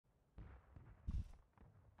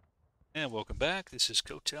And welcome back. This is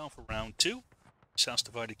Coattail for round two. South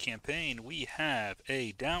Divided campaign. We have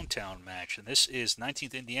a downtown match, and this is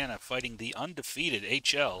 19th Indiana fighting the undefeated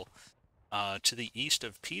HL to the east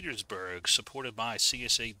of Petersburg, supported by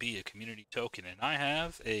CSA-B, a community token. And I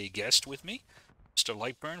have a guest with me, Mr.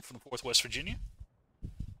 Lightburn from 4th West Virginia.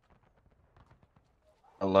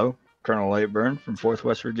 Hello, Colonel Lightburn from 4th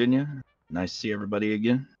West Virginia. Nice to see everybody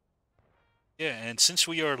again. Yeah, and since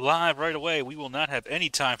we are live right away, we will not have any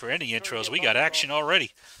time for any intros. We got action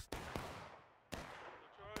already.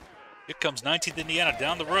 Here comes 19th Indiana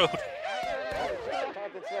down the road.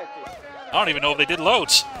 I don't even know if they did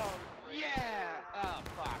loads.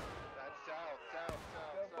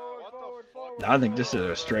 I think this is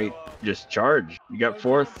a straight just charge. You got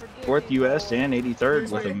 4th US and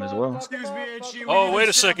 83rd with him as well. Oh, wait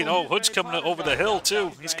a second. Oh, Hood's coming over the hill,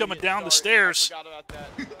 too. He's coming down the stairs.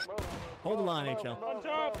 Hold the line, HL.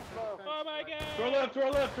 To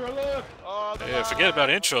our left. Yeah, forget about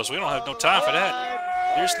intros. We don't have no time for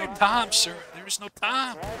that. There's no time, sir. There's no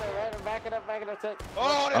time.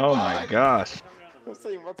 Oh my gosh.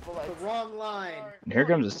 Wrong line. And here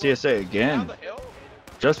comes the CSA again.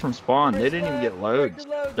 Just from spawn, they didn't even get loads.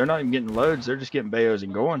 They're not even getting loads. They're just getting bayos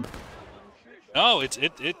and going. No, it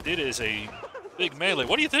is a big melee.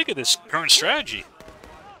 What do you think of this current strategy?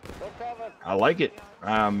 I like it.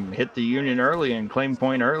 Hit the Union early and claim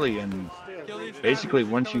point early, and basically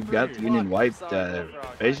once you've got the Union wiped,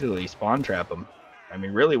 basically spawn trap them. I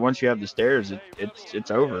mean, really, once you have the stairs,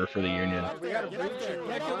 it's over for the Union.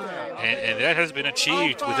 And that has been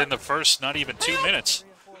achieved within the first not even 2 minutes.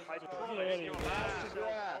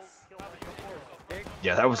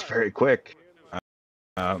 Yeah, that was very quick.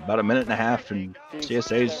 About a minute and a half, and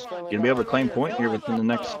CSA's going to be able to claim point here within the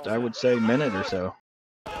next, I would say, minute or so.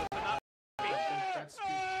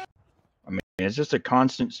 I mean, it's just a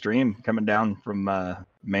constant stream coming down from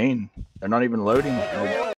Maine. They're not even loading.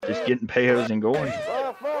 They're just getting payos and going.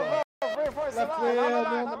 I'm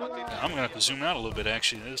going to have to zoom out a little bit,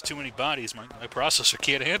 actually. There's too many bodies. My processor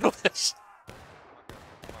can't handle this.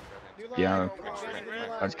 Yeah,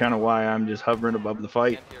 that's kind of why I'm just hovering above the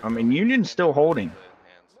fight. I mean, Union's still holding.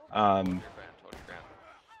 It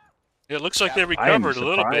looks like they recovered a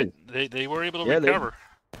little bit. They were able to recover.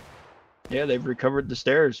 Yeah, they've recovered the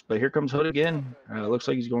stairs, but here comes Hood again. It looks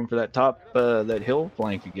like he's going for that top, that hill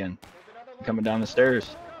flank again, coming down the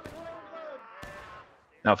stairs.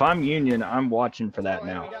 Now, if I'm Union, I'm watching for that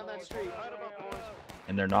now.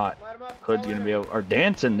 And they're not. Hood's going to be able, or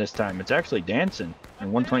dancing this time. It's actually dancing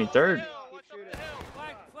in 123rd.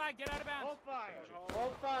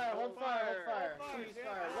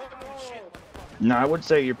 No, I would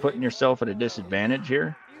say you're putting yourself at a disadvantage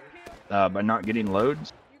here by not getting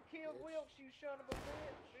loads.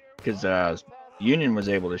 Because Union was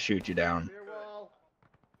able to shoot you down.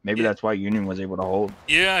 Maybe that's why Union was able to hold.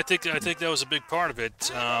 Yeah, I think that was a big part of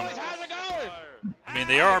it. I mean,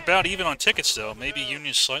 they are about even on tickets, though. Maybe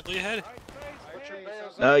Union's slightly ahead.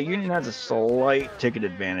 Union has a slight ticket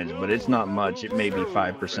advantage, but it's not much. It may be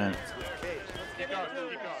 5%.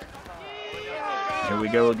 Here we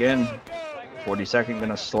go again. 42nd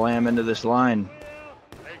gonna slam into this line.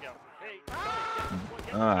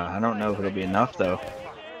 I don't know if it'll be enough, though.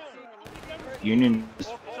 Union is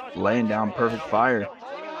laying down perfect fire.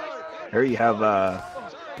 Here you have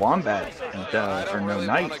Wombat, and,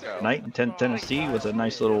 Knight in 10th Tennessee with a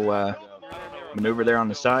nice little maneuver there on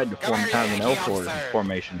the side to form kind of an L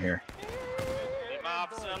formation here.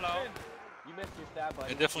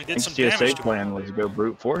 It definitely did some CSA damage to plan was to go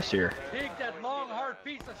brute force here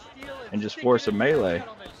and just force a melee.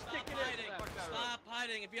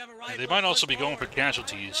 Yeah, they might also be going for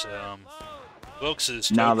casualties.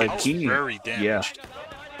 Wilkes' Now token the is key, very damaged.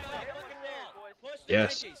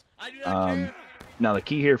 Yes. Now the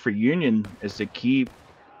key here for Union is to keep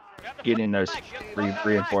getting those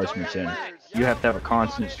reinforcements in. You have to have a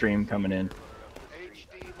constant stream coming in.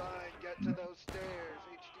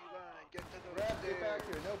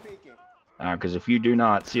 Because if you do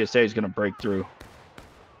not, CSA is going to break through.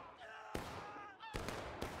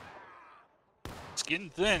 It's getting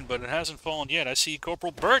thin, but it hasn't fallen yet. I see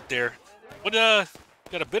Corporal Burt there. What got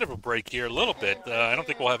a bit of a break here, a little bit. I don't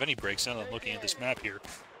think we'll have any breaks now that I'm looking at this map here.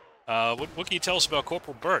 What can you tell us about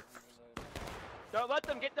Corporal Burt? Don't let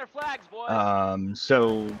them get their flags, boys.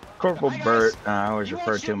 So Corporal Burt, I always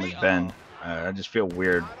refer to him as Ben. I just feel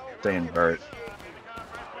weird saying Burt.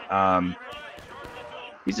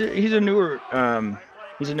 He's a newer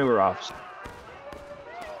officer.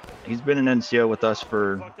 He's been an NCO with us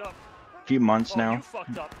for a few months now,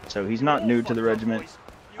 so he's not new to the regiment.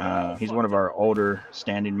 He's one of our older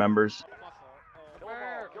standing members,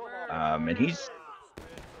 and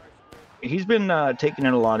he's been taking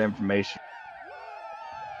in a lot of information.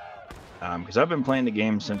 Because I've been playing the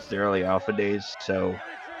game since the early alpha days, so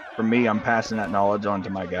for me, I'm passing that knowledge on to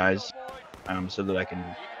my guys, so that I can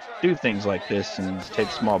do things like this and take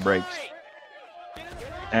small breaks.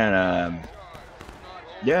 And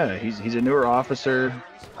yeah, he's a newer officer.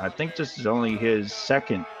 I think this is only his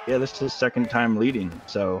second. Yeah, this is his second time leading.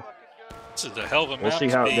 So this is a hell of a we'll map see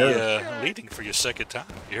to how it be goes. leading for your second time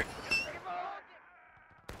here.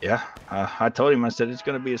 Yeah, I told him. I said it's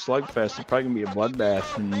going to be a slugfest. It's probably going to be a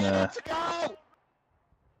bloodbath, and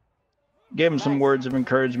gave him some words of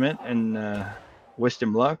encouragement and wished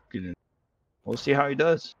him luck. And we'll see how he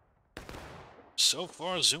does. So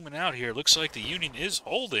far, zooming out here, looks like the Union is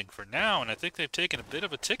holding for now, and I think they've taken a bit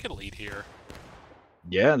of a ticket lead here.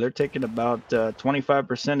 Yeah, they're taking about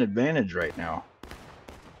 25% advantage right now.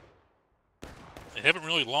 They haven't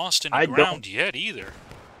really lost any ground yet either.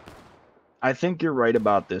 I think you're right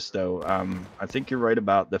about this, though. I think you're right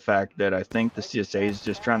about the fact that I think the CSA is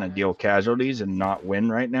just trying to deal casualties and not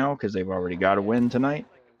win right now because they've already got to win tonight.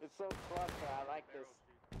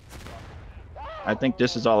 I think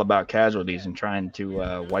this is all about casualties and trying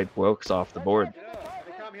to wipe Wilkes off the board.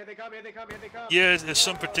 Yeah, there's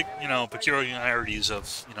some peculiarities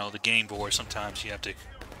of the game board. Sometimes you have to.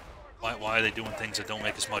 Why are they doing things that don't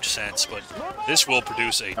make as much sense? But this will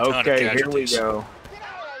produce a ton of casualties. Here we go.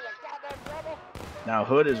 Now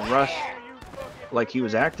Hood is rushed like he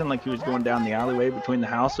was acting like he was going down the alleyway between the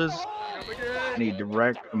houses, and he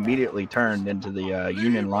immediately turned into the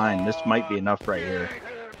Union line. This might be enough right here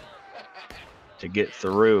to get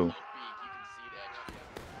through.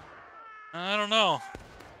 I don't know.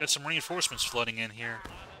 Got some reinforcements flooding in here.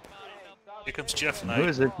 Here comes Jeff Knight. Who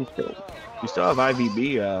is it? You still have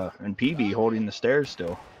IVB and PB holding the stairs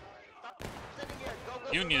still.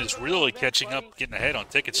 Union is really catching up, getting ahead on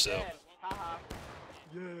tickets though.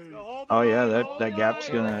 Oh yeah, that gap's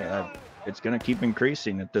gonna it's gonna keep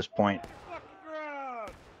increasing at this point.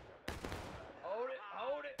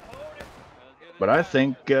 But I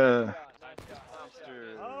think we're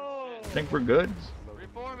good.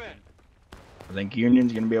 I think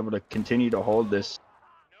Union's gonna be able to continue to hold this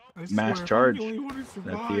mass charge that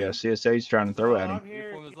the CSA is trying to throw at him.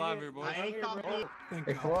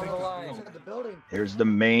 Here's the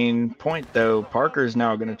main point, though. Parker's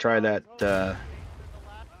now going to try that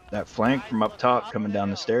that flank from up top coming down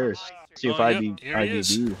the stairs. See if IVB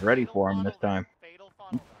is ready for him this time.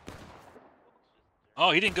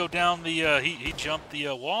 Oh, he didn't go down the. He jumped the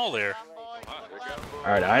wall there.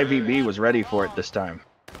 All right, IVB was ready for it this time,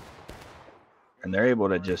 and they're able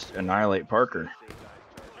to just annihilate Parker.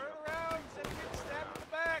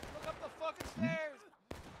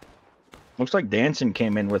 Looks like Danson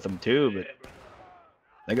came in with them too, but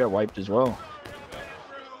they got wiped as well.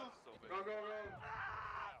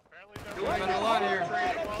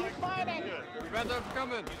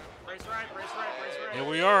 Here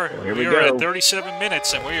we are. Here we are at 37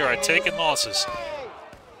 minutes, and we are taking losses.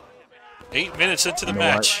 8 minutes into the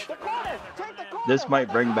match. This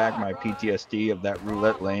might bring back my PTSD of that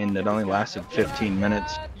roulette lane that only lasted 15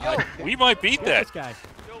 minutes. We might beat that.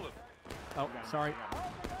 Oh, sorry.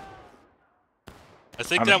 I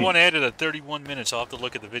think that one ended at 31 minutes. I'll have to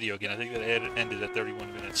look at the video again. I think that ended at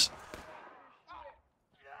 31 minutes.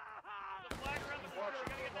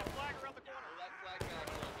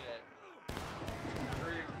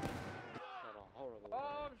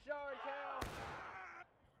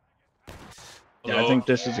 Yeah, I think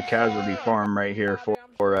this is a casualty farm right here for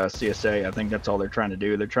CSA. I think that's all they're trying to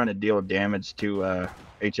do. They're trying to deal damage to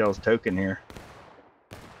HL's token here.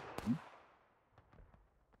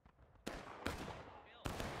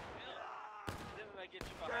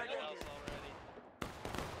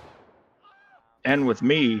 And with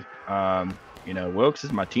me, Wilkes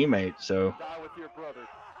is my teammate, so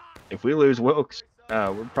if we lose Wilkes,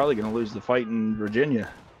 we're probably going to lose the fight in Virginia.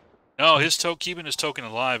 No, keeping his token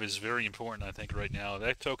alive is very important, I think, right now.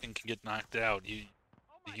 That token can get knocked out. The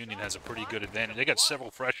Union has a pretty good advantage. They got several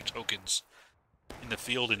fresh tokens in the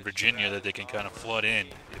field in Virginia that they can kind of flood in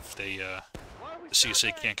if they the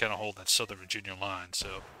CSA can't kind of hold that Southern Virginia line.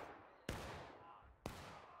 So,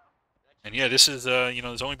 and yeah, this is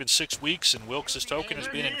there's only been 6 weeks, and Wilkes' token has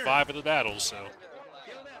been in 5 of the battles. So,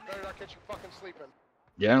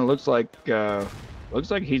 yeah, and it looks like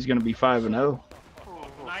he's going to be 5-0.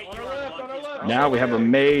 Now we have a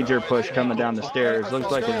major push coming down the stairs.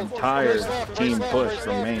 Looks like an entire team push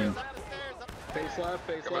from Maine.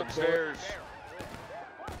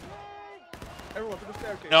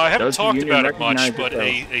 Now, I haven't talked about it much, but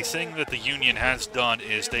a thing that the Union has done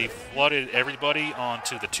is they flooded everybody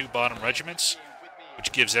onto the 2 bottom regiments,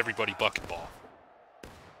 which gives everybody bucket ball.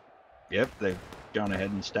 Yep, they've gone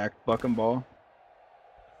ahead and stacked buck and ball.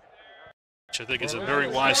 Which I think is a very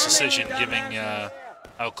wise decision, given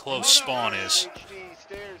how close spawn is.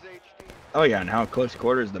 Oh yeah, and how close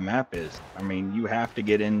quarters the map is. I mean, you have to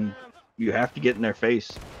get in. You have to get in their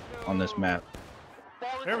face on this map.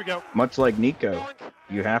 There we go. Much like Nico,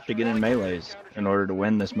 you have to get in melees in order to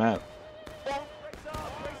win this map.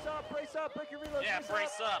 Yeah,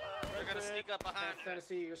 brace up. They're gonna sneak up behind you.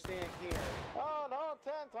 Tennessee, you're staying here. Hold on,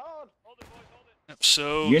 10, hold.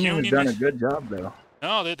 So Union has done a good job, though.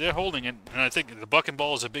 No, they're holding it, and I think the buck and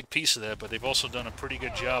ball is a big piece of that, but they've also done a pretty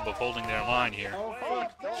good job of holding their line here.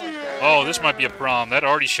 Oh, this might be a problem. That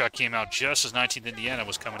arty shot came out just as 19th Indiana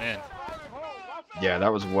was coming in. Yeah,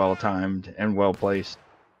 that was well timed and well placed.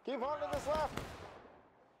 Keep holding this left.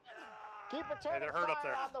 Keep it turning. They're hurt up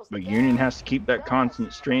there. But Union has to keep that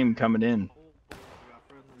constant stream coming in.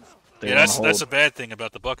 Yeah, that's a bad thing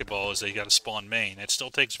about the bucket ball is they got to spawn main. It still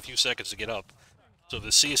takes a few seconds to get up. So if the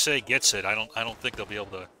CSA gets it, I don't think they'll be able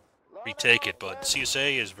to retake it. But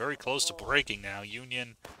CSA is very close to breaking now.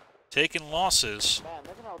 Union taking losses. Man,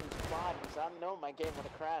 look at all these bodies. I know my game would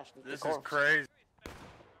have crashed. This is crazy.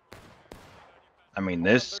 I mean,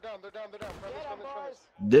 this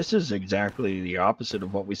is exactly the opposite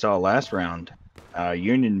of what we saw last round.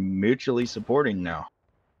 Union mutually supporting now.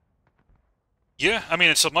 Yeah, I mean,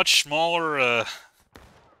 it's a much smaller,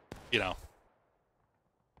 you know,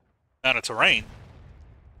 amount of terrain.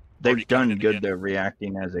 They've done good though,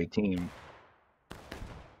 reacting as a team.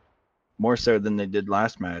 More so than they did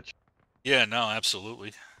last match. Yeah, no,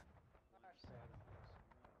 absolutely.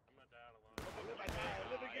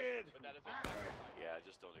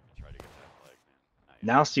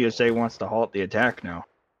 Now CSA wants to halt the attack now.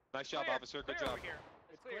 Nice job, officer. Good job.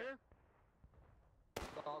 It's clear?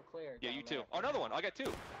 It's all clear. Yeah, you too. Oh, another one. I got 2.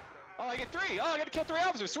 Oh, I get 3. Oh, I got to kill 3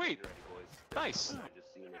 officers. Sweet. Nice. Just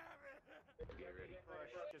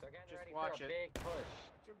watch it.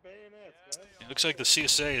 It looks like the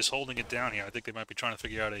CSA is holding it down here. I think they might be trying to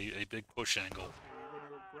figure out a big push angle.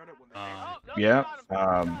 Yeah.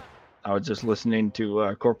 I was just listening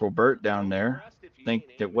to Corporal Burt down there. Think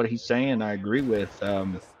that what he's saying, I agree with.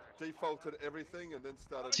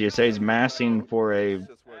 CSA is massing for a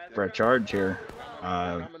charge here.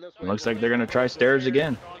 It looks like they're going to try stairs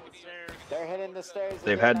again. They're hitting the stairs.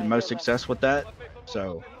 They've had the most success with that,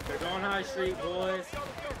 so. They're going High Street, boys.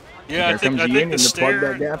 Yeah, I think the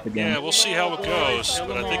stairs. Yeah, we'll see how it goes,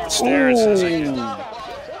 but I think the stairs is.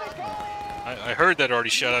 I heard that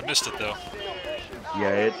already shot. I missed it though.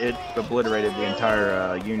 Yeah, it obliterated the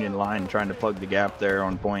entire Union line trying to plug the gap there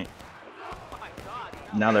on point.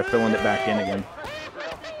 Now they're filling it back in again.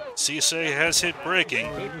 CSA has hit breaking.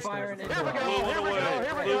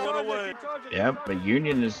 Yeah, but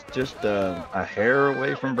Union is just a hair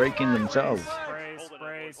away from breaking themselves.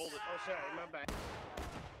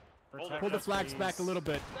 Pull the flags back a little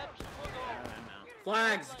bit.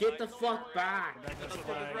 Flags, get the fuck back.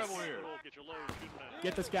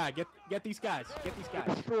 Get this guy. Get these guys. Get these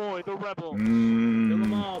guys. Destroy the rebel. Kill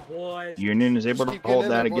them all, boys. Union is able to hold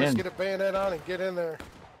that again. Get a bayonet on and get in there.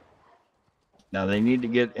 Now they need to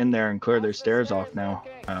get in there and clear their stairs off now.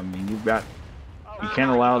 I mean, you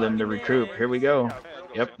can't allow them to recruit. Here we go.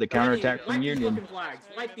 Yep, the counterattack from Union.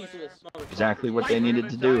 Exactly what they needed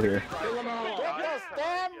to do here. Get those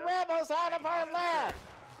damn rebels out of our land.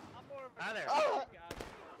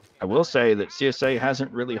 I will say that CSA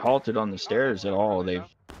hasn't really halted on the stairs at all.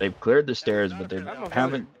 They've cleared the stairs, but they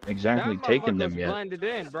haven't exactly taken them yet. Blended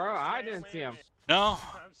in, bro. I didn't see him. No,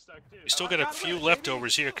 we still got a few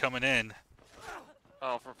leftovers here coming in.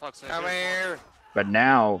 Oh, for fuck's sake! Come here. But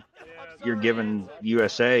now you're giving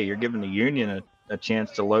USA, you're giving the Union a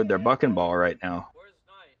chance to load their bucking ball right now.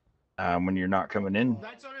 When you're not coming in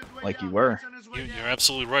like you were. You're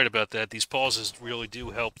absolutely right about that. These pauses really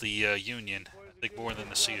do help the Union. I think more than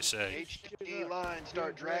the CSA. HD line,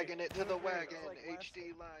 start dragging it to the wagon.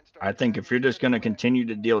 HD line, start. I think if you're just going to continue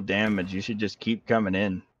to deal damage, you should just keep coming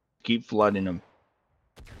in, keep flooding them.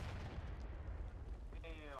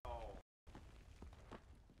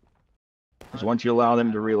 Because once you allow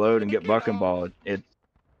them to reload and get bucking ball, it's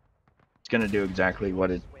going to do exactly what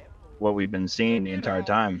we've been seeing the entire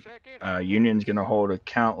time. Union's going to hold a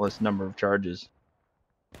countless number of charges.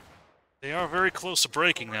 They are very close to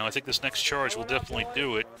breaking now. I think this next charge will definitely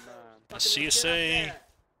do it. The CSA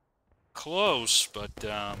close, but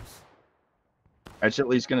it's at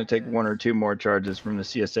least going to take 1 or 2 more charges from the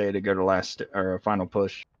CSA to go to last or a final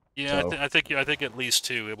push. Yeah, so. I think at least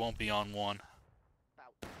 2. It won't be on 1.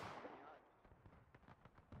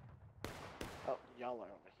 Oh, y'all are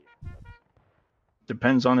over here.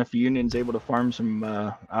 depends on if the Union's able to farm some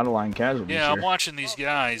out-of-line casualties. Yeah, here. I'm watching these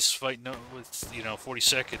guys fight with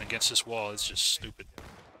 42nd against this wall. It's just stupid.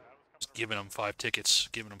 Just giving them 5 tickets.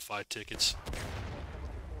 Giving them 5 tickets.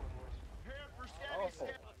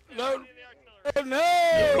 No.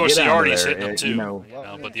 Yeah, Of course, get the out of Artie's there, hitting them too. you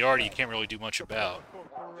know. But the Artie you can't really do much about.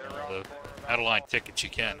 The out-of-line tickets you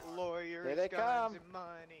can. Here they come.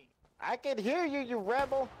 I can hear you, you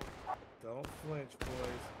rebel. Don't flinch, boys.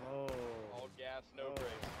 Oh. All gas, no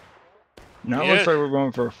brakes. Now it looks like we're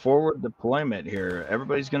going for a forward deployment here.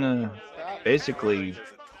 Everybody's gonna basically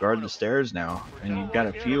guard the stairs now, and you've got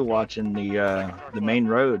a few watching the main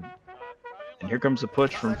road. And here comes the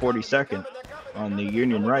push from 42nd on the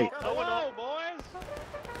Union right. Oh no, boys!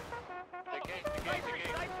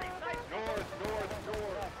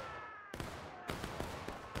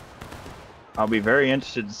 I'll be very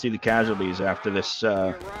interested to see the casualties after this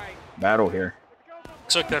battle here.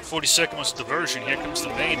 Looks like that 42nd was a diversion. Here comes the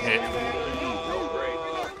main hit.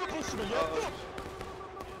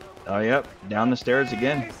 Oh, yep, down the stairs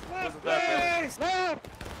again.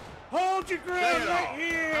 Hold your ground right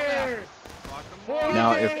here.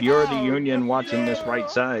 Now, if you're the Union watching this right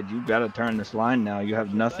side, you've got to turn this line now. You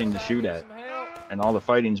have nothing to shoot at, and all the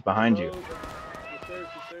fighting's behind you.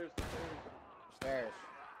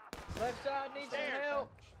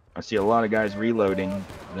 I see a lot of guys reloading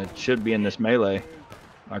that should be in this melee.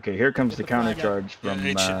 Okay, here comes the counter charge from.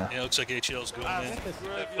 Yeah, it looks like HL's going in.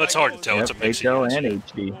 Well, it's hard to tell. Yep, It's a mix. HL and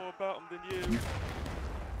HD.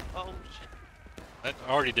 That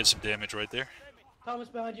already did some damage right there. Thomas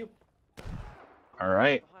behind you. All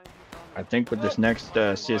right. I think with this next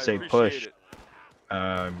CSA push,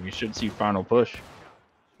 you should see final push.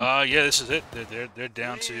 Yeah, this is it. They're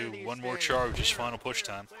down to one more charge. It's final push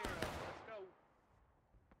time.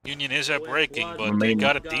 Union is at breaking, but they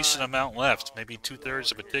got a decent amount left. Maybe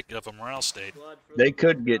 2/3 of a tick of a morale state. They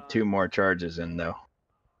could get 2 more charges in though.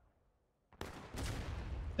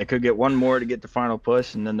 They could get 1 more to get the final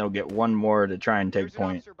push, and then they'll get 1 more to try and take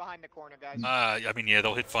point. I mean, yeah,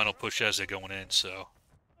 they'll hit final push as they're going in. So.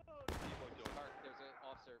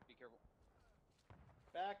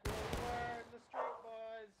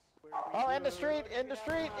 Oh, in the street, in the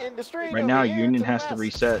street, in the street. Right now, Union has to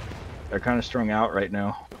reset. They're kind of strung out right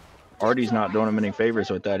now. Artie's not doing them any favors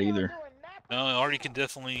with that either. No, Artie can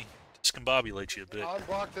definitely discombobulate you a bit.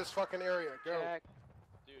 Unblock this fucking area. Go.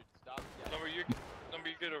 Dude, stop. Number, you're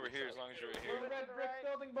good over here as long as you're right here. Red brick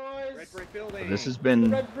building, boys. Red brick building. This has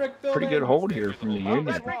been Red brick building. pretty good hold here from the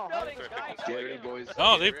Union.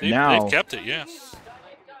 Oh, they've kept it, yeah.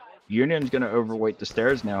 Union's going to overweight the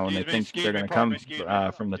stairs now, and they think they're going to come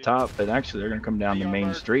from the top, but actually they're going to come down the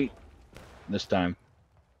main street this time.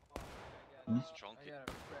 I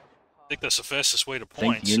think that's the fastest way to I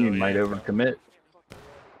think point. Union so, might yeah. overcommit.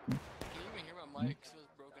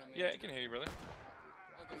 Yeah, I can hear you, brother.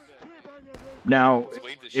 Now,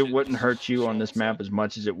 it wouldn't hurt you on this map as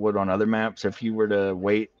much as it would on other maps if you were to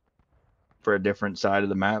wait for a different side of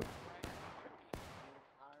the map.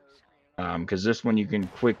 Because this one you can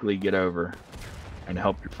quickly get over and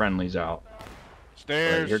help your friendlies out.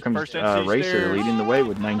 Stairs. But here comes First NC Racer stairs. leading the way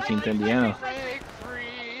with 19th Indiana.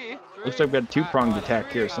 Looks like we've got a 2-pronged attack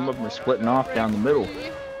here. Some of them are splitting off down the middle.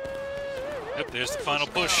 Yep, there's the final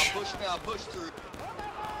push. I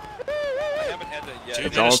haven't had that yet. 2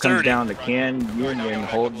 It all minutes comes 30. down to can Union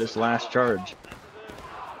hold this last charge.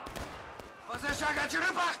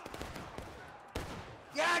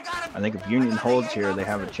 I think if Union holds here, they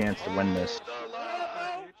have a chance to win this.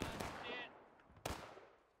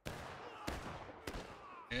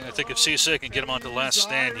 Yeah, I think if CSA can get them onto the last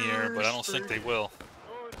stand here, but I don't think they will.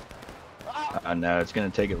 No, it's going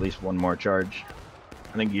to take at least 1 more charge.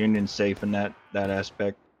 I think Union's safe in that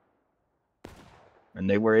aspect. And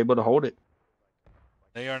they were able to hold it.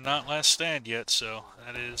 They are not last stand yet, so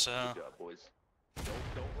that is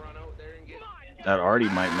That already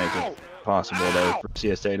might make it possible, though, for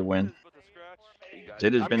CSA to win.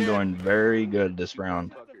 It has been doing very good this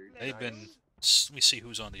round. they've been. Let me see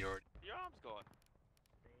who's on the yard.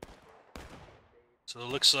 So it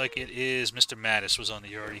looks like it is Mr. Mattis was on the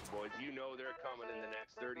yardie. You know they're coming in the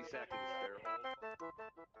next 30 seconds.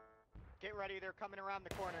 Get ready, they're coming around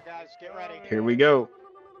the corner, guys. Get ready. Here we go.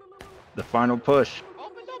 The final push.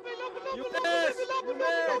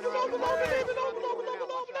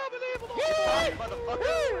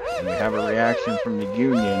 And we have a reaction from the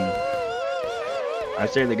Union. I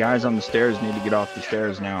say the guys on the stairs need to get off the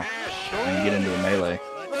stairs now and get into a melee.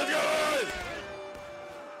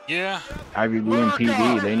 Yeah. IVB and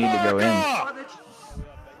PD, they need to go in.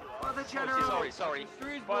 Sorry.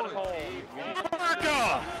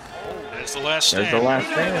 That's the last stand. There's the last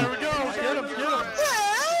stand.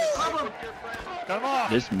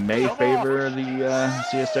 this may favor the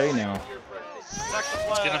CSA now.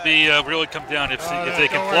 It's going to be really come down. If they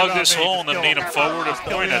can plug this hole and then lean them forward a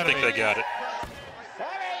point, I think they got it.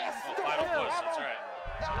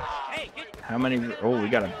 How many? Oh, we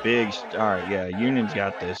got a big. All right, yeah, Union's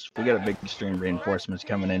got this. We got a big stream reinforcements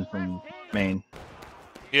coming in from Maine.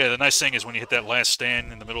 Yeah, the nice thing is when you hit that last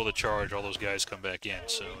stand in the middle of the charge, all those guys come back in.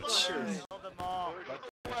 So it's.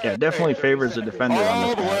 Yeah, it definitely favors the defender on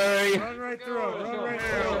this one. Run right through. Run right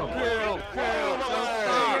through. Run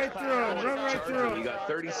right through. Run right through. You got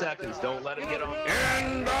 30 seconds. Don't let him get on.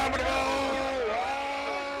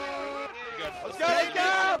 Let's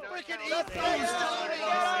go!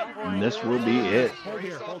 And this will be it.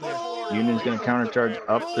 Union's going to countercharge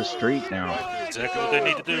up the street now. Exactly what they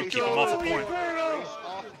need to do. Keep them off a point.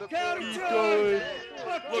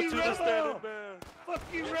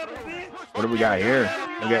 What do we got here?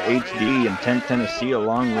 We got HD and 10th Tennessee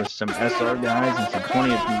along with some SR guys and some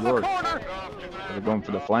 20th New York. They're going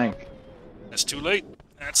for the flank. That's too late.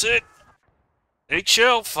 That's it.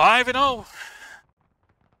 HL 5-0.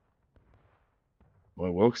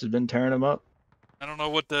 Boy, Wilkes has been tearing them up. I don't know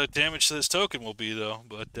what the damage to this token will be though,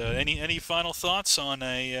 but any final thoughts on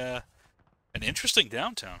an interesting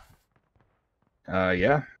downtown?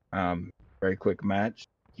 Yeah. Very quick match.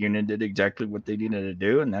 Union did exactly what they needed to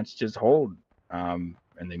do, and that's just hold. And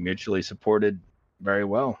they mutually supported very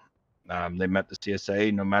well. They met the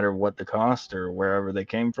CSA no matter what the cost or wherever they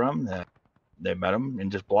came from. They met them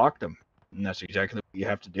and just blocked them, and that's exactly what you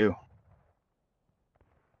have to do.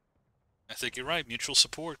 I think you're right. Mutual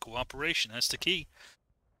support, cooperation, that's the key.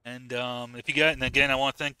 And if you got, and again, I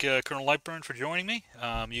want to thank Colonel Lightburn for joining me.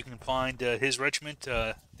 You can find his regiment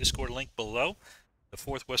Discord link below. The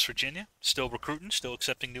 4th West Virginia, still recruiting, still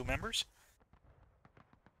accepting new members.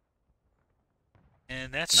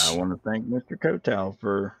 And that's... I want to thank Mr. Kotal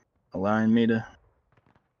for allowing me to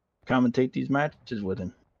commentate these matches with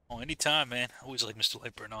him. Oh, anytime, man. Always like Mr.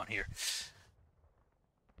 Lightburn on here.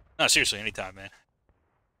 No, seriously, anytime, man.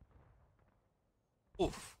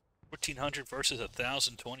 Oof. 1,400 versus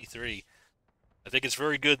 1,023. I think it's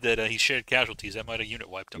very good that he shared casualties. That might have unit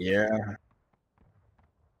wiped him. Yeah.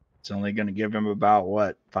 It's only going to give him about,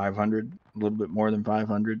 what, 500? A little bit more than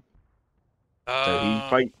 500?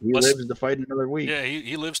 So he lives to fight another week. Yeah,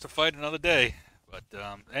 he lives to fight another day. But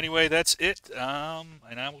anyway, that's it.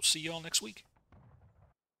 And I will see you all next week.